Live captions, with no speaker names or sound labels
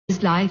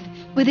his life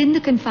within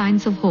the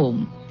confines of home,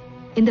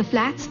 in the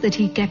flats that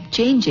he kept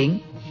changing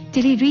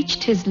till he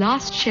reached his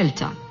last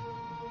shelter,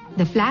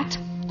 the flat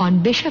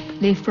on Bishop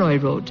Lefroy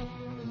Road.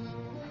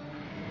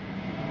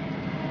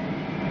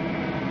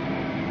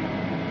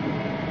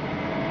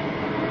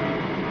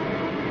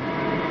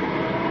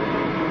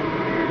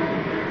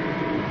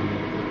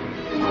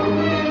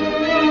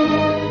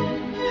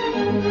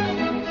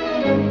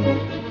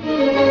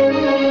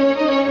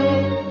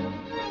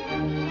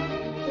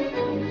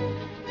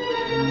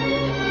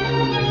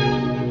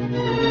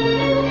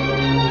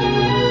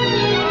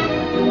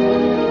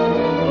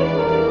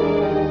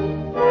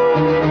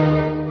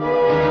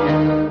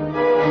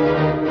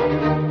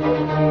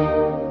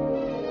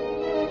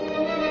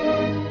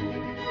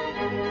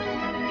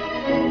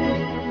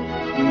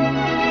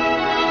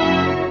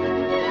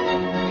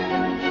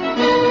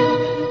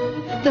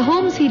 The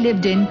homes he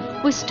lived in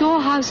were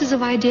storehouses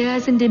of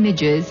ideas and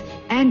images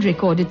and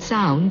recorded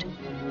sound,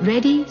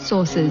 ready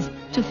sources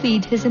to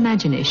feed his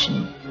imagination.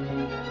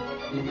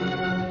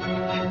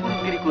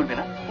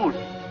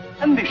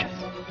 Ambitious.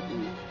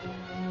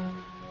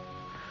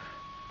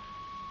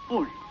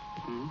 Bold.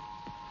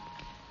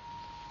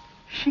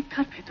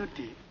 শিক্ষার ভেতর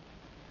দিয়ে,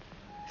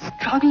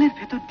 স্ট্রাগলের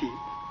ভেতর দিয়ে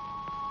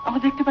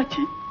আমরা দেখতে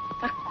পাচ্ছি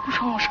তার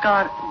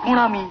কুসংস্কার,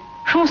 গোঁড়ামি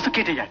সমস্ত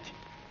কেটে যাচ্ছে।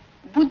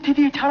 বুদ্ধি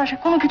দিয়ে ছাড়া সে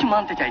কোনো কিছু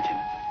মানতে চাইছে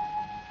না,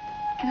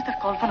 কিন্তু তার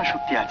কল্পনা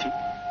শক্তি আছে,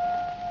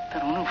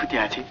 তার অনুভূতি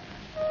আছে।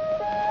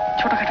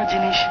 ছোটখাটো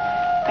জিনিস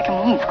তাকে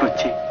মুভ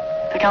করছে,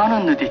 তাকে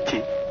আনন্দ দিচ্ছে।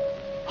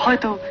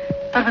 হয়তো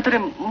তার ভেতরে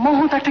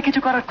মহৎ একটা কিছু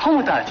করার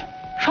ক্ষমতা আছে,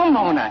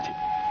 সম্ভাবনা আছে,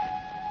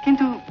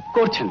 কিন্তু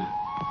করছে না।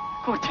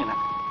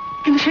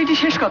 কিন্তু সেটি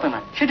শেষ কথা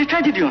নয়, সেটি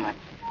ট্র্যাজেডিও নয়।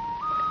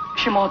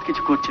 সে মহৎ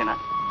কিছু করছে না,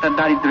 তার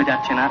দারিদ্র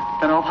যাচ্ছে না,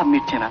 তার অভাব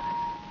মিটছে না,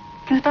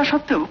 কিন্তু তা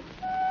সত্ত্বেও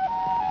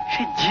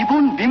সে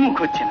জীবন বিমুখ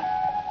হচ্ছে না,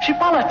 সে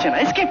পালাচ্ছে না,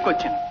 এসকেপ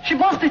করছে না, সে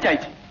বাঁচতে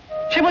চাইছে।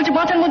 সে বলছে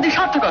বাঁচার মধ্যে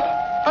সার্থকতা,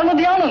 তার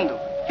মধ্যে আনন্দ।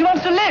 He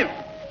wants to leave.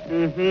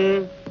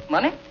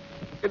 মানে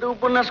এটা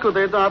উপন্যাস কথা,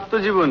 এটা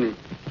আত্মজীবনী।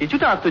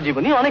 কিছুটা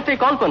আত্মজীবনী, অনেকটাই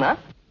কল্পনা।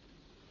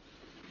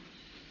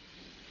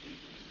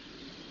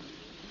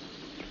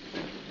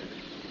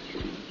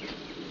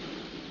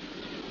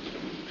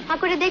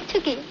 করে দেখছো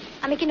কি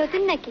আমি কি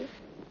নতুন নাকি?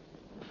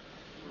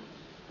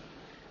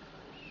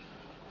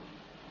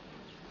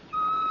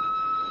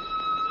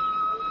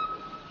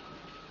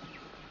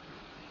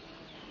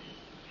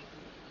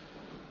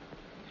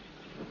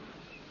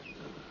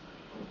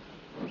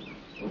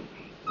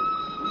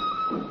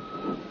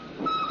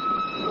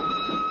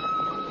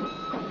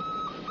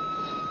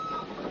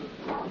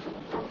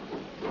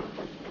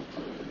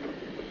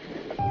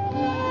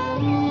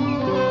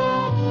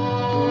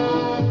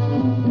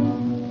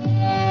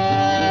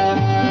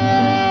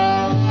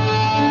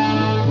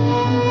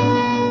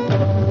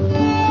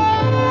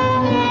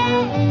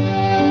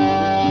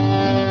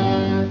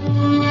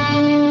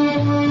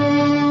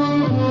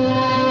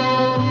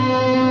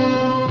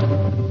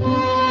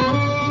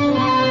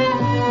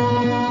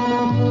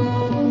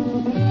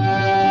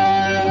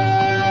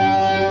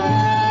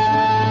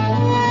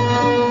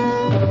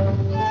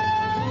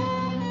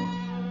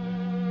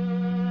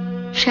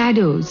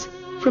 Shadows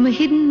from a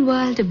hidden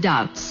world of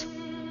doubts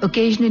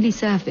occasionally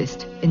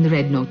surfaced in the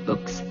red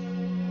notebooks.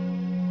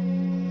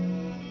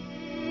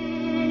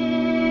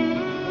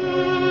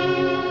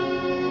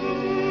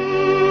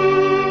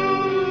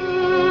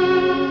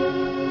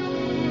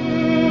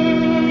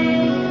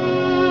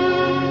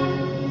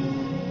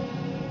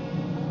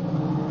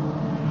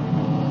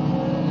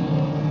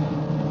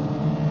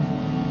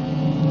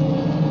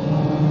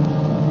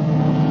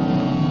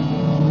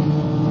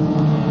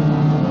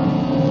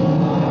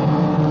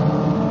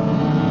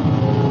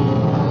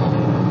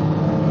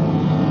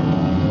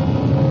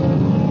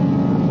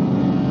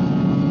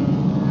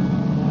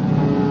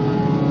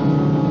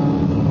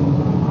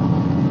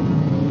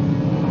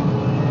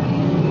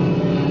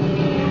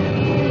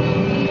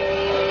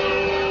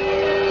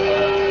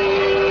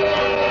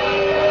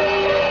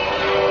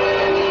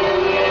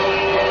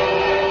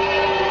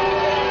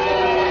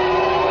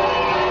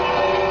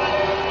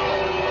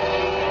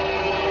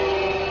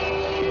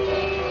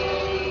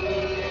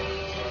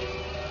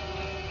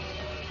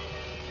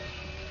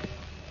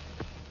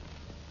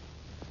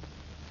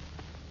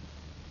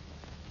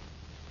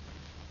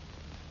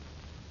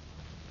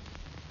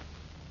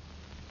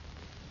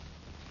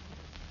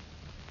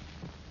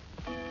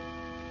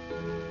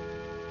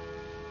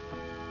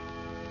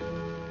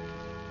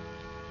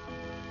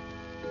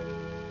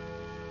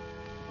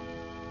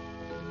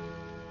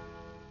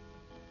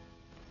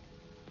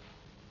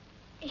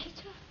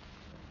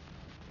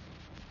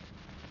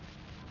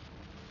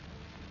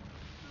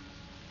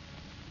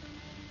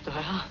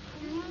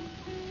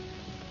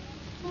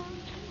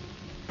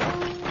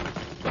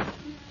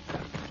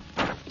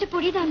 এটা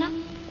পড়িয়ে দাও না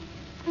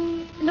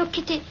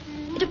লক্ষ্মীটি,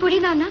 এটা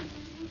পড়িয়ে দাও না।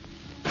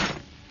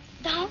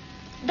 দাও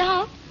দাও,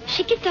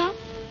 শিখে দাও,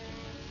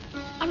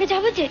 আমরা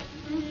যাবো যে।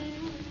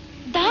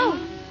 দাও।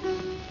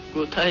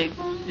 কোথায়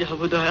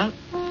যাবো দয়া?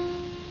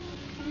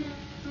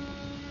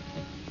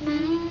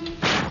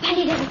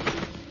 ভালো যাবো।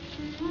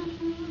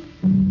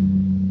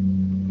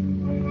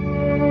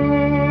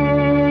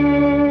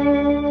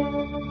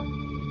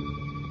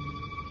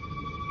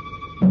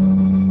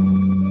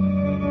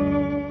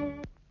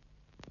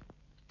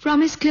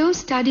 From his close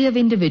study of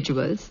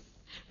individuals,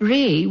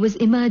 Ray was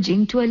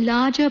emerging to a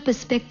larger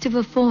perspective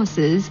of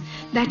forces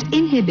that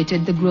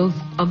inhibited the growth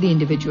of the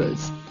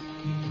individuals.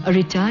 A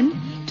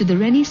return to the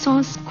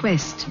Renaissance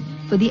quest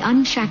for the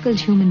unshackled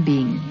human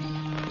being.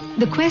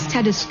 The quest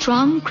had a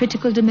strong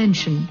critical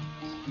dimension,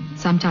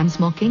 sometimes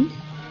mocking,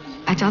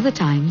 at other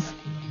times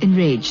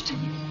enraged.